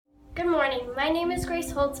Good morning. My name is Grace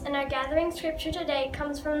Holtz, and our gathering scripture today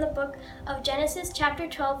comes from the book of Genesis chapter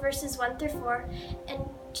 12, verses 1 through 4, and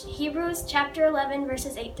Hebrews chapter 11,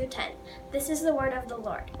 verses 8 through 10. This is the word of the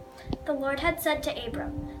Lord. The Lord had said to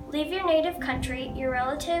Abram, "Leave your native country, your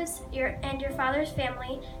relatives, and your father's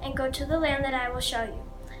family, and go to the land that I will show you.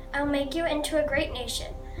 I will make you into a great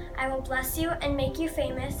nation. I will bless you and make you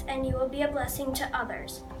famous, and you will be a blessing to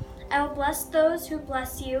others. I will bless those who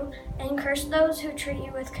bless you, and curse those who treat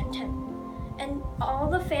you with contempt. And all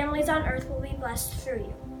the families on earth will be blessed through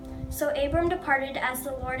you." So Abram departed as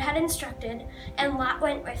the Lord had instructed, and Lot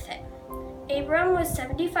went with him. Abram was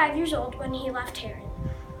 75 years old when he left Haran.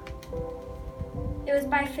 It was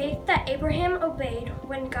by faith that Abraham obeyed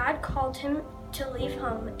when God called him to leave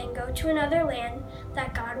home and go to another land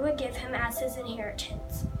that God would give him as his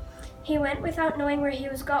inheritance. He went without knowing where he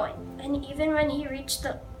was going, and even when he reached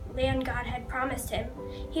the land God had promised him,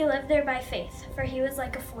 he lived there by faith, for he was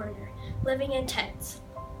like a foreigner, living in tents.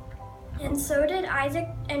 And so did Isaac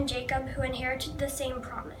and Jacob, who inherited the same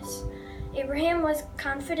promise. Abraham was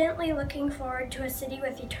confidently looking forward to a city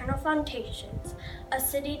with eternal foundations, a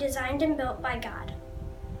city designed and built by God.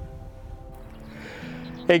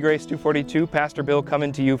 Hey, Grace 242, Pastor Bill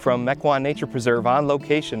coming to you from Mequon Nature Preserve on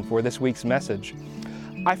location for this week's message.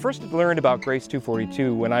 I first learned about Grace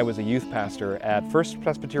 242 when I was a youth pastor at First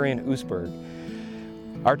Presbyterian Oostburg.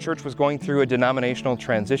 Our church was going through a denominational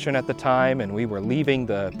transition at the time, and we were leaving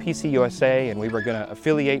the PCUSA, and we were going to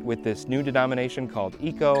affiliate with this new denomination called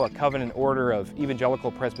ECO, a Covenant Order of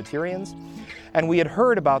Evangelical Presbyterians. And we had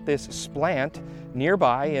heard about this splant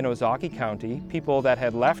nearby in Ozaukee County, people that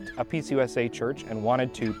had left a PCUSA church and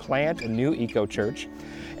wanted to plant a new ECO church.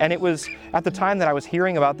 And it was at the time that I was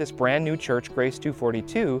hearing about this brand new church, Grace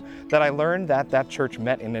 242, that I learned that that church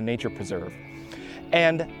met in a nature preserve.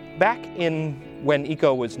 And back in when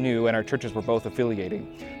ECO was new and our churches were both affiliating,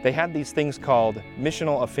 they had these things called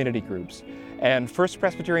missional affinity groups. And First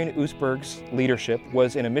Presbyterian Oostburg's leadership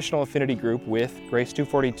was in a missional affinity group with Grace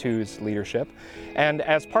 242's leadership. And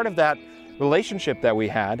as part of that relationship that we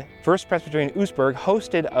had, First Presbyterian Oostburg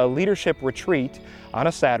hosted a leadership retreat on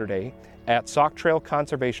a Saturday at Sauk Trail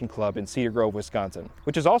Conservation Club in Cedar Grove, Wisconsin,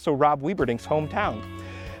 which is also Rob Wieberdink's hometown.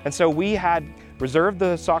 And so we had reserved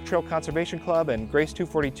the Sauk Trail Conservation Club, and Grace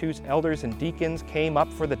 242's elders and deacons came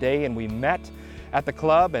up for the day, and we met at the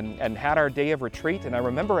club and had our day of retreat. And I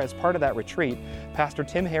remember as part of that retreat, Pastor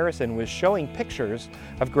Tim Harrison was showing pictures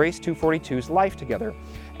of Grace 242's life together.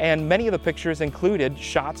 And many of the pictures included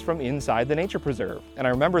shots from inside the nature preserve. And I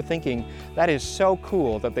remember thinking, that is so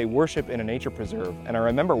cool that they worship in a nature preserve. And I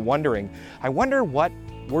remember wondering, I wonder what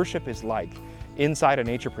worship is like inside a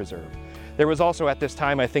nature preserve. There was also at this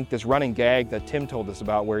time, I think, this running gag that Tim told us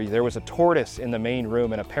about where there was a tortoise in the main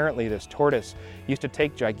room, and apparently this tortoise used to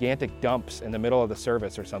take gigantic dumps in the middle of the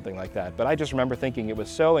service or something like that. But I just remember thinking it was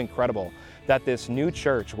so incredible that this new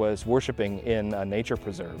church was worshiping in a nature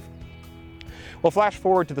preserve. Well, flash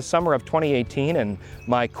forward to the summer of 2018, and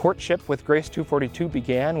my courtship with Grace 242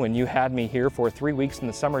 began when you had me here for 3 weeks in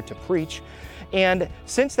the summer to preach. And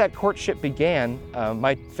since that courtship began,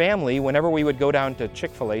 my family, whenever we would go down to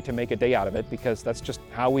Chick-fil-A to make a day out of it, because that's just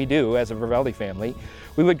how we do as a Vivaldi family,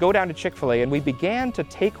 we would go down to Chick-fil-A, and we began to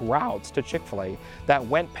take routes to Chick-fil-A that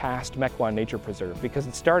went past Mequon Nature Preserve, because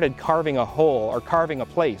it started carving a hole or carving a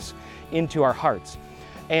place into our hearts.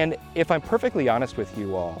 And if I'm perfectly honest with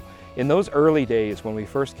you all, in those early days when we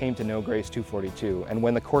first came to know Grace 242 and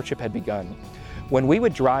when the courtship had begun, when we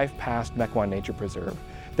would drive past Mequon Nature Preserve,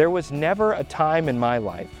 there was never a time in my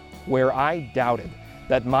life where I doubted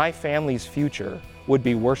that my family's future would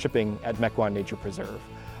be worshiping at Mequon Nature Preserve.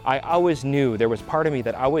 I always knew, there was part of me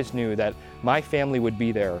that always knew that my family would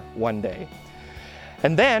be there one day.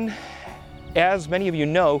 And then, as many of you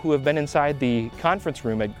know who have been inside the conference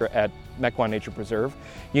room at Mequon Nature Preserve,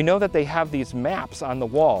 you know that they have these maps on the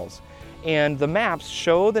walls. And the maps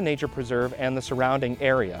show the nature preserve and the surrounding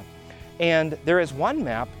area. And there is one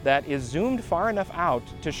map that is zoomed far enough out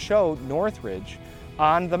to show Northridge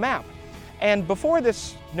on the map. And before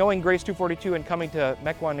this, knowing Grace 242 and coming to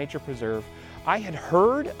Mequon Nature Preserve, I had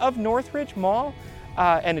heard of Northridge Mall,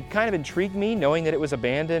 and it kind of intrigued me knowing that it was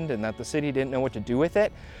abandoned and that the city didn't know what to do with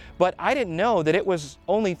it. But I didn't know that it was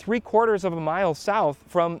only 3/4 of a mile south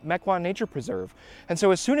from Mequon Nature Preserve. And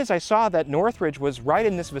so as soon as I saw that Northridge was right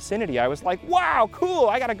in this vicinity, I was like, wow, cool,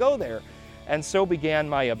 I gotta go there. And so began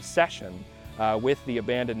my obsession with the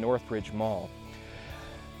abandoned Northridge Mall.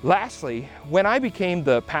 Lastly, when I became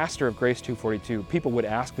the pastor of Grace 242, people would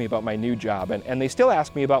ask me about my new job, and they still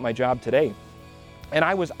ask me about my job today. And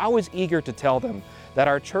I was always eager to tell them that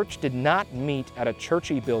our church did not meet at a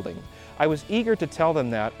churchy building. I was eager to tell them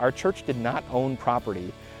that our church did not own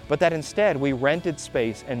property, but that instead we rented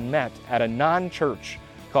space and met at a non-church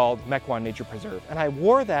called Mequon Nature Preserve. And I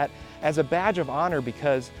wore that as a badge of honor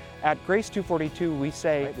because at Grace 242 we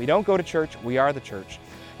say, we don't go to church, we are the church.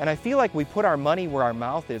 And I feel like we put our money where our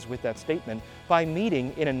mouth is with that statement by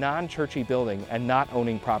meeting in a non-churchy building and not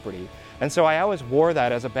owning property. And so I always wore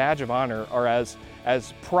that as a badge of honor or as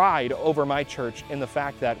pride over my church in the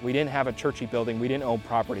fact that we didn't have a churchy building, we didn't own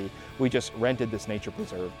property, we just rented this nature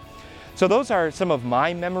preserve. So those are some of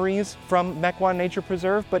my memories from Mequon Nature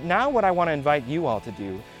Preserve, but now what I want to invite you all to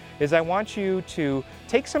do is I want you to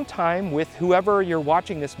take some time with whoever you're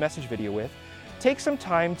watching this message video with, take some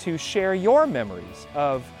time to share your memories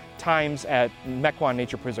of times at Mequon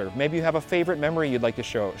Nature Preserve. Maybe you have a favorite memory you'd like to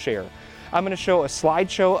share. I'm going to show a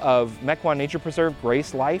slideshow of Mequon Nature Preserve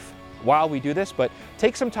Grace Life while we do this, but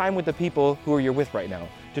take some time with the people who you're with right now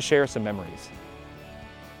to share some memories.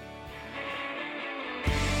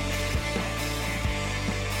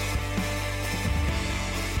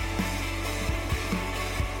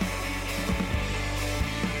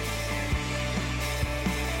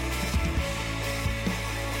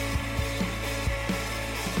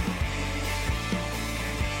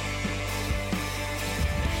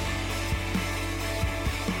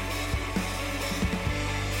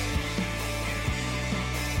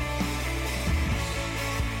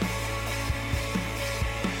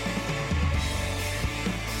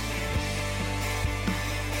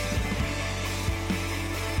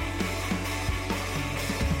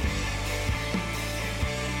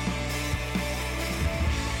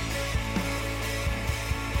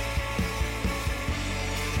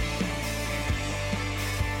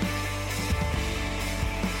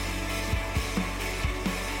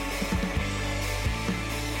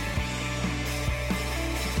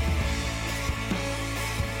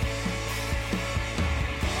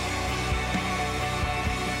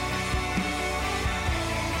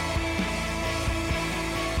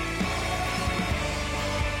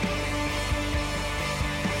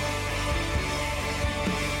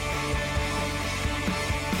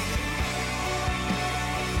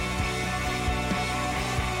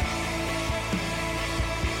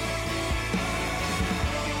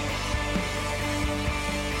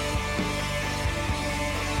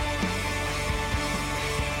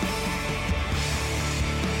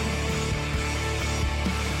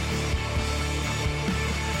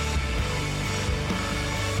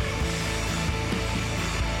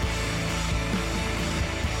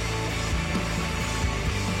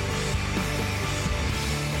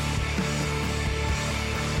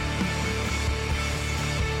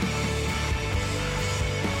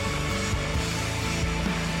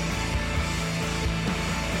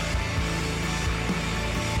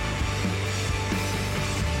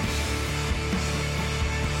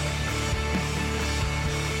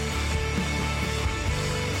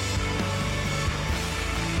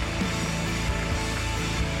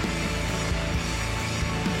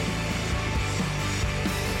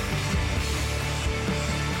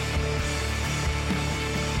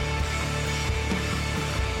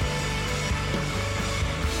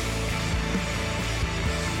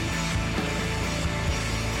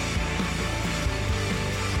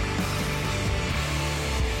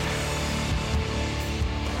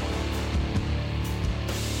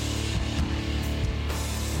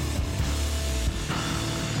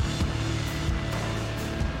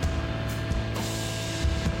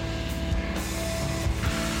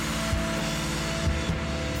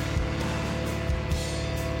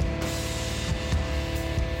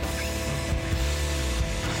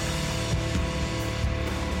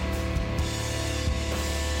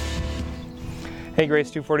 Hey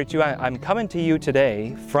Grace 242, I'm coming to you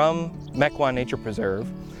today from Mequon Nature Preserve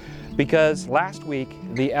because last week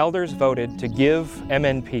the elders voted to give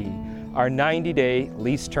MNP our 90-day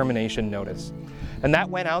lease termination notice. And that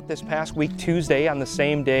went out this past week, Tuesday, on the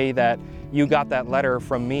same day that you got that letter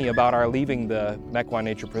from me about our leaving the Mequon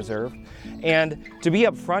Nature Preserve. And to be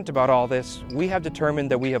upfront about all this, we have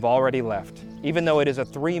determined that we have already left. Even though it is a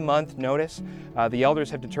 3-month notice, the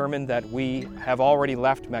elders have determined that we have already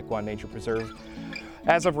left Mequon Nature Preserve.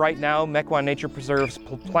 As of right now, Mequon Nature Preserve's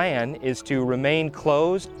plan is to remain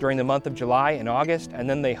closed during the month of July and August, and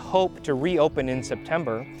then they hope to reopen in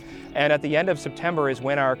September. And at the end of September is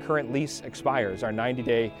when our current lease expires, our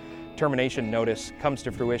 90-day termination notice comes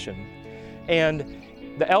to fruition. And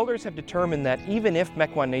the elders have determined that even if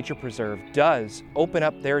Mequon Nature Preserve does open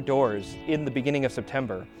up their doors in the beginning of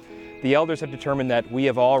September, the elders have determined that we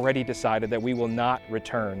have already decided that we will not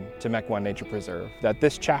return to Mequon Nature Preserve, that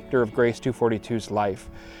this chapter of Grace 242's life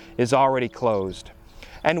is already closed.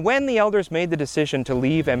 And when the elders made the decision to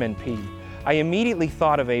leave MNP, I immediately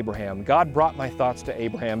thought of Abraham. God brought my thoughts to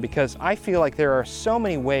Abraham because I feel like there are so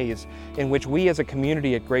many ways in which we as a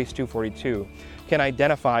community at Grace 242 can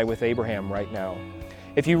identify with Abraham right now.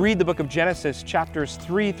 If you read the book of Genesis, chapters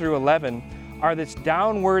 3 through 11 are this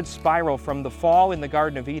downward spiral from the fall in the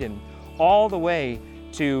Garden of Eden all the way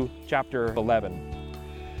to chapter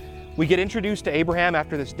 11. We get introduced to Abraham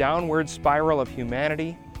after this downward spiral of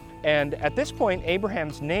humanity, and at this point,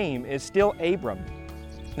 Abraham's name is still Abram.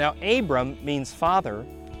 Now, Abram means father,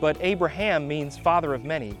 but Abraham means father of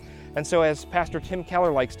many. And so, as Pastor Tim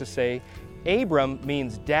Keller likes to say, Abram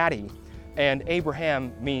means daddy, and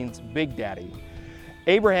Abraham means big daddy.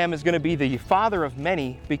 Abraham is going to be the father of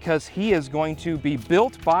many because he is going to be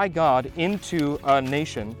built by God into a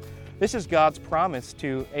nation. This is God's promise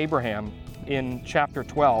to Abraham in chapter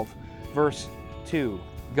 12, verse 2.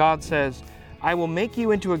 God says, "I will make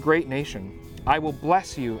you into a great nation. I will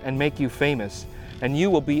bless you and make you famous, and you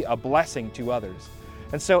will be a blessing to others."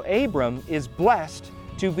 And so Abram is blessed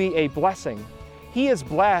to be a blessing. He is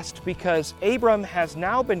blessed because Abram has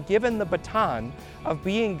now been given the baton of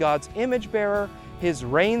being God's image bearer, his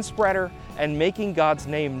reign spreader, and making God's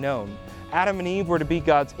name known. Adam and Eve were to be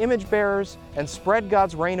God's image bearers and spread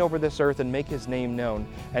God's reign over this earth and make his name known.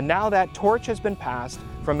 And now that torch has been passed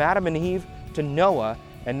from Adam and Eve to Noah,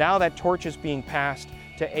 and now that torch is being passed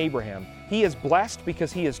to Abraham. He is blessed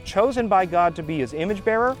because he is chosen by God to be his image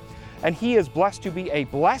bearer, and he is blessed to be a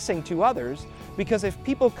blessing to others because if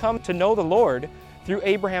people come to know the Lord through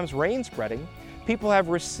Abraham's reign spreading, people have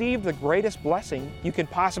received the greatest blessing you can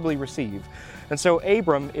possibly receive. And so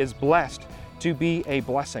Abram is blessed to be a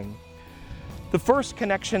blessing. The first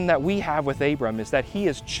connection that we have with Abram is that he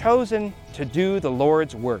is chosen to do the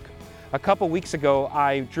Lord's work. A couple weeks ago,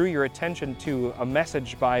 I drew your attention to a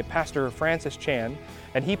message by Pastor Francis Chan,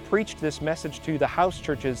 and he preached this message to the house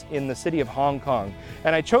churches in the city of Hong Kong.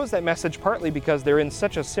 And I chose that message partly because they're in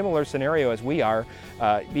such a similar scenario as we are,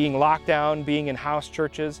 being locked down, being in house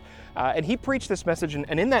churches. And he preached this message,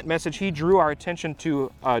 and in that message, he drew our attention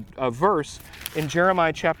to a verse in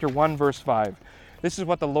Jeremiah chapter 1, verse 5. This is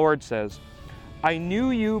what the Lord says, "I knew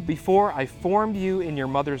you before I formed you in your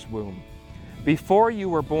mother's womb. Before you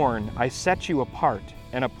were born, I set you apart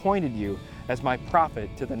and appointed you as my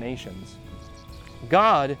prophet to the nations."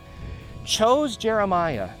 God chose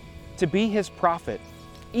Jeremiah to be his prophet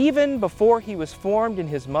even before he was formed in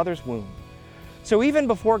his mother's womb. So even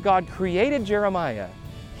before God created Jeremiah,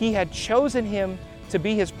 he had chosen him to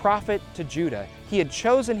be his prophet to Judah. He had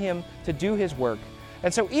chosen him to do his work.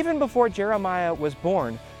 And so even before Jeremiah was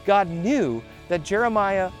born, God knew that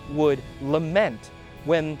Jeremiah would lament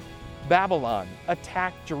when Babylon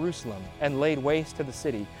attacked Jerusalem and laid waste to the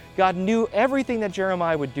city. God knew everything that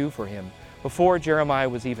Jeremiah would do for him before Jeremiah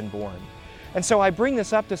was even born. And so I bring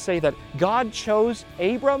this up to say that God chose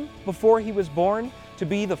Abram before he was born to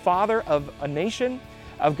be the father of a nation,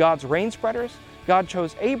 of God's reign spreaders. God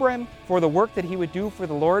chose Abram for the work that he would do for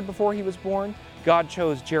the Lord before he was born. God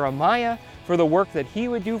chose Jeremiah for the work that he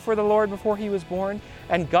would do for the Lord before he was born.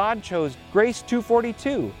 And God chose Grace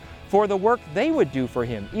 242 for the work they would do for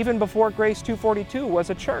him, even before Grace 242 was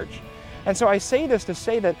a church. And so I say this to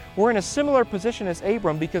say that we're in a similar position as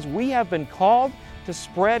Abram because we have been called to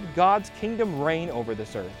spread God's kingdom reign over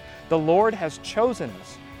this earth. The Lord has chosen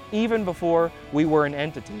us even before we were an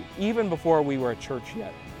entity, even before we were a church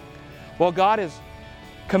yet. Well, God is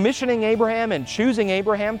commissioning Abraham and choosing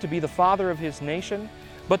Abraham to be the father of his nation,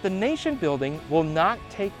 but the nation building will not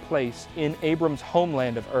take place in Abram's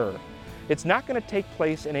homeland of Ur. It's not going to take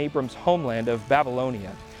place in Abram's homeland of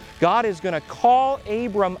Babylonia. God is going to call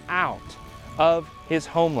Abram out of his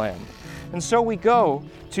homeland. And so we go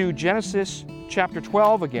to Genesis chapter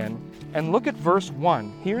 12 again and look at verse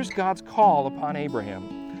 1. Here's God's call upon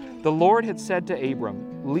Abraham. The Lord had said to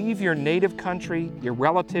Abram, "Leave your native country, your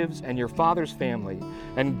relatives, and your father's family,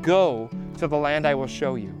 and go to the land I will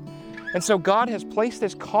show you." And so God has placed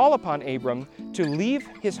this call upon Abram to leave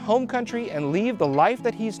his home country and leave the life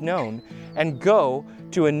that he's known and go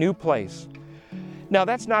to a new place. Now,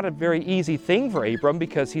 that's not a very easy thing for Abram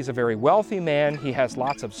because he's a very wealthy man. He has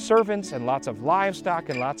lots of servants and lots of livestock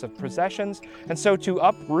and lots of possessions. And so to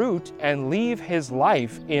uproot and leave his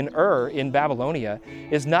life in Ur in Babylonia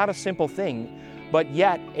is not a simple thing, but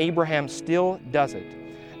yet Abraham still does it.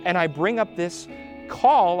 And I bring up this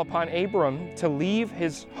call upon Abram to leave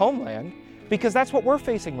his homeland because that's what we're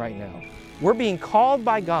facing right now. We're being called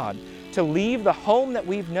by God to leave the home that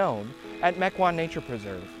we've known at Mequon Nature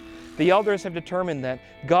Preserve. The elders have determined that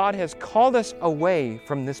God has called us away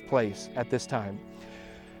from this place at this time.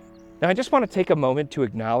 Now, I just want to take a moment to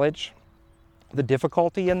acknowledge the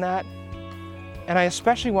difficulty in that. And I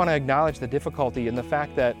especially want to acknowledge the difficulty in the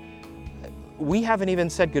fact that we haven't even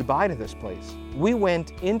said goodbye to this place. We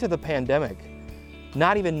went into the pandemic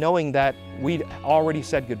not even knowing that we'd already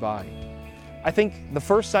said goodbye. I think the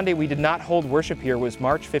first Sunday we did not hold worship here was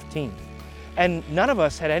March 15th. And none of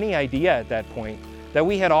us had any idea at that point that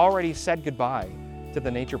we had already said goodbye to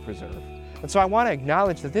the nature preserve. And so I want to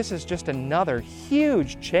acknowledge that this is just another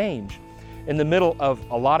huge change in the middle of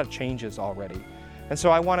a lot of changes already. And so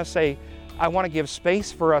I want to say, I want to give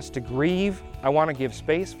space for us to grieve. I want to give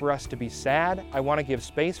space for us to be sad. I want to give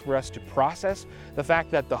space for us to process the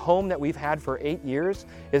fact that the home that we've had for 8 years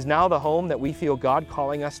is now the home that we feel God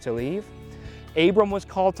calling us to leave. Abram was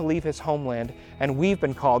called to leave his homeland, and we've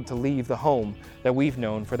been called to leave the home that we've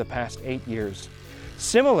known for the past 8 years.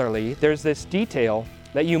 Similarly, there's this detail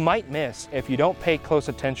that you might miss if you don't pay close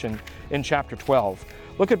attention in chapter 12.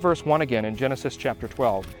 Look at verse 1 again in Genesis chapter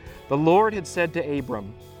 12. The Lord had said to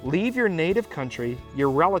Abram, "Leave your native country, your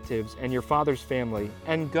relatives, and your father's family,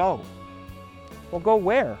 and go." Well, go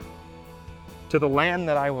where? To the land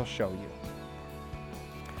that I will show you.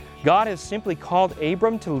 God has simply called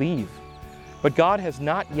Abram to leave, but God has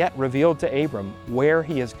not yet revealed to Abram where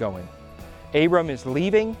he is going. Abram is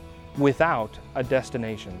leaving without a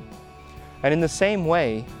destination. And in the same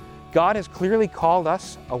way, God has clearly called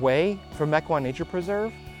us away from Mequon Nature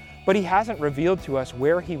Preserve, but he hasn't revealed to us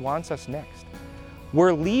where he wants us next.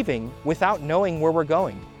 We're leaving without knowing where we're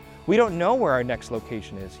going. We don't know where our next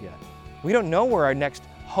location is yet. We don't know where our next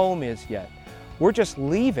home is yet. We're just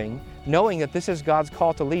leaving knowing that this is God's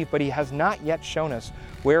call to leave, but he has not yet shown us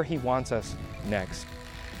where he wants us next.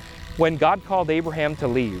 When God called Abraham to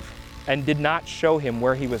leave and did not show him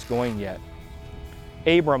where he was going yet,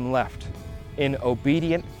 Abram left in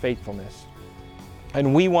obedient faithfulness.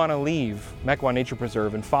 And we want to leave Mequon Nature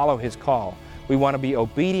Preserve and follow his call. We want to be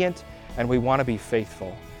obedient and we want to be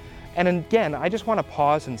faithful. And again, I just want to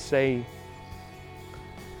pause and say,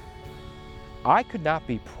 I could not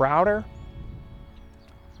be prouder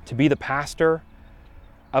to be the pastor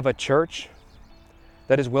of a church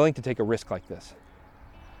that is willing to take a risk like this.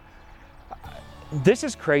 This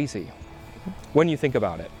is crazy when you think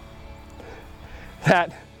about it.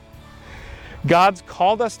 That God's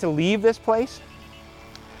called us to leave this place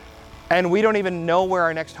and we don't even know where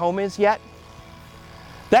our next home is yet.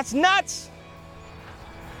 That's nuts!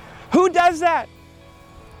 Who does that?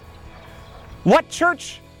 What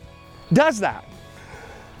church does that?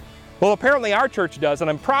 Well, apparently our church does, and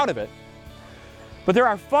I'm proud of it. But there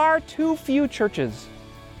are far too few churches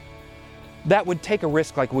that would take a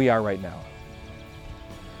risk like we are right now.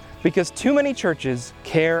 Because too many churches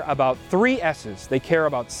care about 3 S's. They care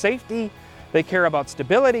about safety, they care about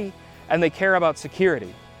stability, and they care about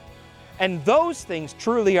security. And those things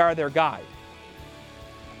truly are their guide.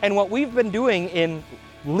 And what we've been doing in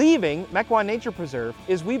leaving Mequon Nature Preserve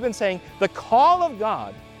is we've been saying the call of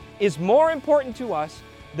God is more important to us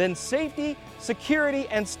than safety, security,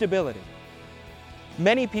 and stability.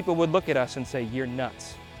 Many people would look at us and say, "You're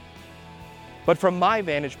nuts." But from my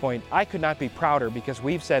vantage point, I could not be prouder because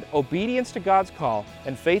we've said obedience to God's call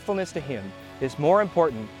and faithfulness to him is more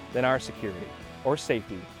important than our security or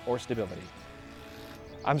safety or stability.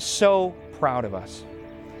 I'm so proud of us.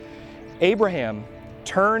 Abraham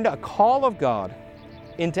turned a call of God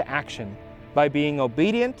into action by being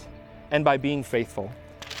obedient and by being faithful.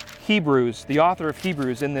 Hebrews, the author of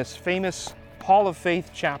Hebrews, in this famous Hall of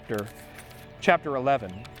Faith chapter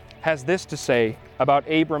 11, has this to say about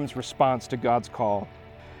Abram's response to God's call.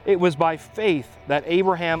 It was by faith that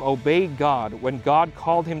Abraham obeyed God when God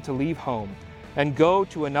called him to leave home and go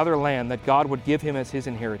to another land that God would give him as his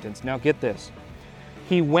inheritance. Now get this.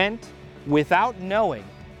 He went without knowing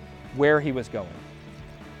where he was going.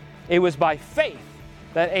 It was by faith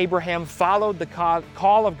that Abraham followed the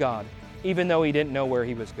call of God, even though he didn't know where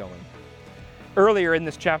he was going. Earlier in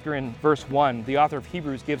this chapter, in verse 1, the author of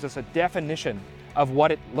Hebrews gives us a definition of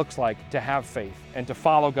what it looks like to have faith and to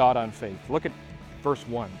follow God on faith. Look at verse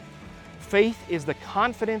 1. Faith is the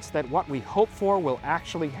confidence that what we hope for will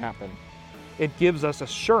actually happen. It gives us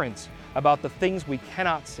assurance about the things we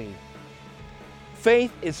cannot see.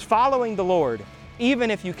 Faith is following the Lord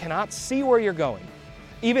even if you cannot see where you're going,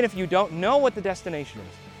 even if you don't know what the destination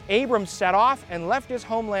is. Abram set off and left his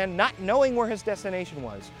homeland not knowing where his destination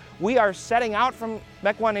was. We are setting out from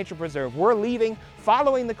Mequon Nature Preserve. We're leaving,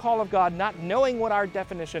 following the call of God, not knowing what our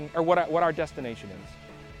definition or what our destination is.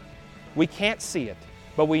 We can't see it,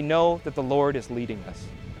 but we know that the Lord is leading us.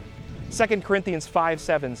 2 Corinthians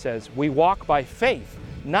 5:7 says, "We walk by faith,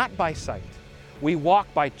 not by sight. We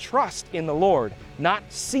walk by trust in the Lord, not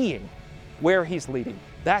seeing where he's leading."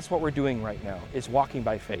 That's what we're doing right now, is walking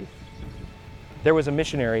by faith. There was a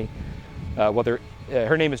missionary,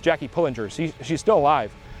 her name is Jackie Pullinger. She's still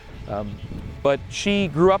alive. But she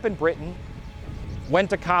grew up in Britain, went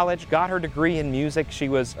to college, got her degree in music. She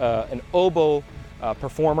was an oboe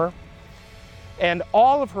performer. And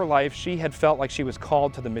all of her life, she had felt like she was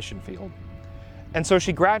called to the mission field. And so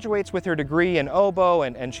she graduates with her degree in oboe,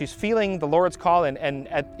 and she's feeling the Lord's call. And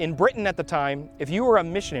in Britain at the time, if you were a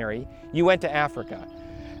missionary, you went to Africa.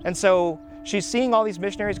 And so she's seeing all these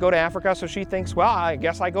missionaries go to Africa, so she thinks, well, I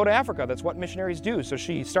guess I go to Africa. That's what missionaries do. So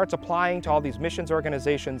she starts applying to all these missions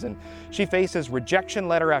organizations, and she faces rejection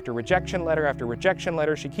letter after rejection letter after rejection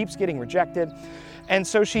letter. She keeps getting rejected. And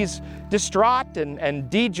so she's distraught and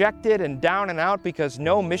dejected and down and out because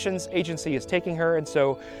no missions agency is taking her. And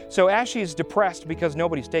so as she's depressed because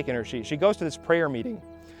nobody's taking her, she goes to this prayer meeting.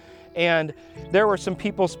 And there were some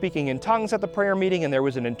people speaking in tongues at the prayer meeting, and there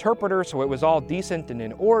was an interpreter, so it was all decent and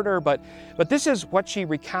in order. But this is what she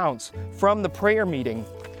recounts from the prayer meeting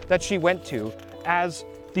that she went to as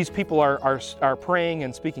these people are praying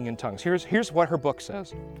and speaking in tongues. Here's what her book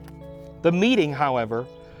says. The meeting, however,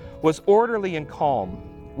 was orderly and calm,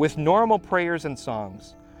 with normal prayers and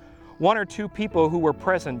songs. One or two people who were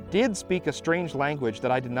present did speak a strange language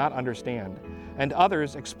that I did not understand, and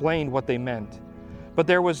others explained what they meant. But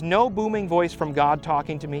there was no booming voice from God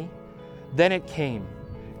talking to me. Then it came.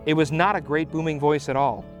 It was not a great booming voice at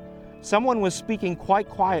all. Someone was speaking quite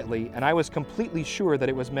quietly, and I was completely sure that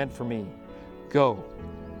it was meant for me. Go,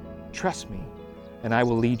 trust me, and I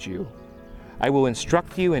will lead you. I will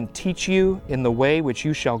instruct you and teach you in the way which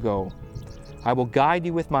you shall go. I will guide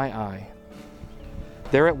you with my eye.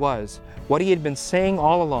 There it was, what he had been saying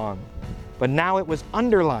all along, but now it was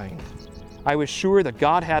underlined. I was sure that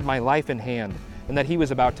God had my life in hand and that he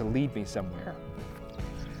was about to lead me somewhere.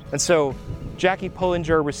 And so Jackie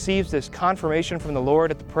Pullinger receives this confirmation from the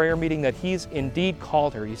Lord at the prayer meeting that he's indeed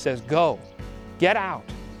called her. He says, go, get out,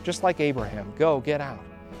 just like Abraham, go, get out.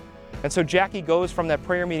 And so Jackie goes from that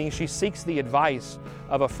prayer meeting. She seeks the advice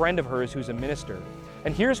of a friend of hers who's a minister.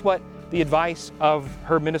 And here's what the advice of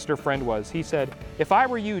her minister friend was. He said, if I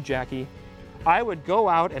were you, Jackie, I would go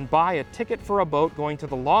out and buy a ticket for a boat going to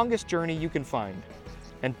the longest journey you can find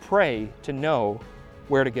and pray to know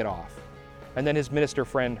where to get off. And then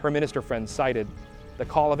her minister friend cited the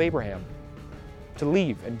call of Abraham to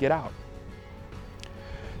leave and get out.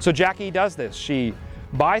 So Jackie does this. She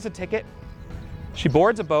buys a ticket, she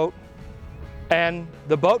boards a boat, and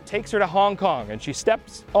the boat takes her to Hong Kong, and she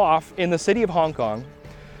steps off in the city of Hong Kong.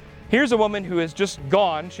 Here's a woman who has just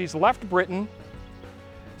gone. She's left Britain,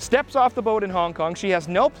 steps off the boat in Hong Kong. She has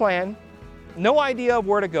no plan, no idea of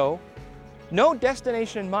where to go, no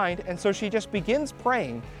destination in mind, and so she just begins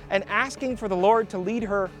praying and asking for the Lord to lead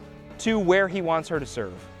her to where he wants her to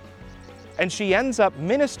serve. And she ends up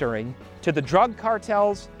ministering to the drug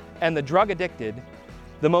cartels and the drug addicted.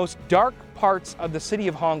 The most dark parts of the city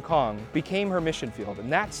of Hong Kong became her mission field,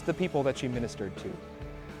 and that's the people that she ministered to.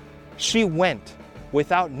 She went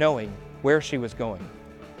without knowing where she was going.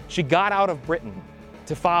 She got out of Britain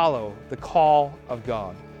to follow the call of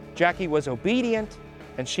God. Jackie was obedient,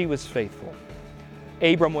 and she was faithful.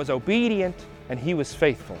 Abram was obedient, and he was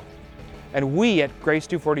faithful. And we at Grace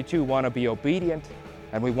 242 want to be obedient,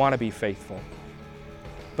 and we want to be faithful.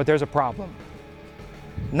 But there's a problem,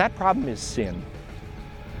 and that problem is sin.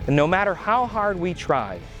 And no matter how hard we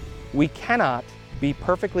try, we cannot be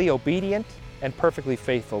perfectly obedient and perfectly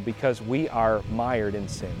faithful because we are mired in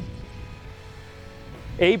sin.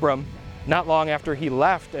 Abram, not long after he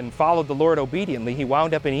left and followed the Lord obediently, he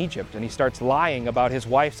wound up in Egypt, and he starts lying about his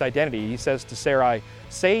wife's identity. He says to Sarai,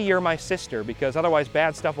 say you're my sister, because otherwise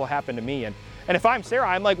bad stuff will happen to me. And if I'm Sarah,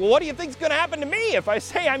 I'm like, well, what do you think's going to happen to me if I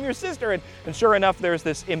say I'm your sister? And sure enough, there's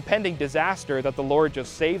this impending disaster that the Lord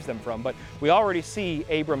just saves them from. But we already see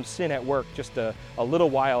Abram's sin at work just a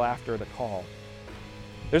little while after the call.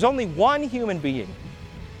 There's only one human being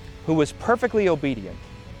who was perfectly obedient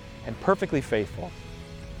and perfectly faithful.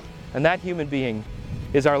 And that human being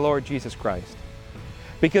is our Lord Jesus Christ.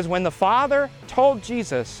 Because when the Father told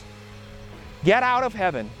Jesus, get out of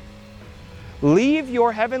heaven, leave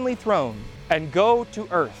your heavenly throne, and go to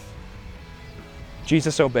earth,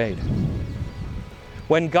 Jesus obeyed.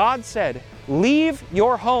 When God said, leave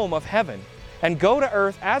your home of heaven and go to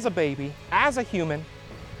earth as a baby, as a human,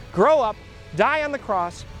 grow up, die on the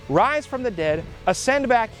cross, rise from the dead, ascend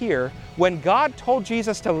back here, when God told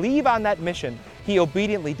Jesus to leave on that mission, he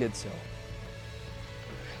obediently did so.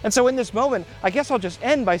 And so in this moment, I guess I'll just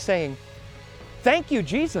end by saying, thank you,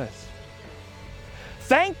 Jesus.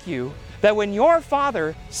 Thank you that when your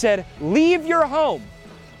Father said, leave your home,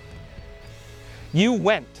 you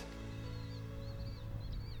went.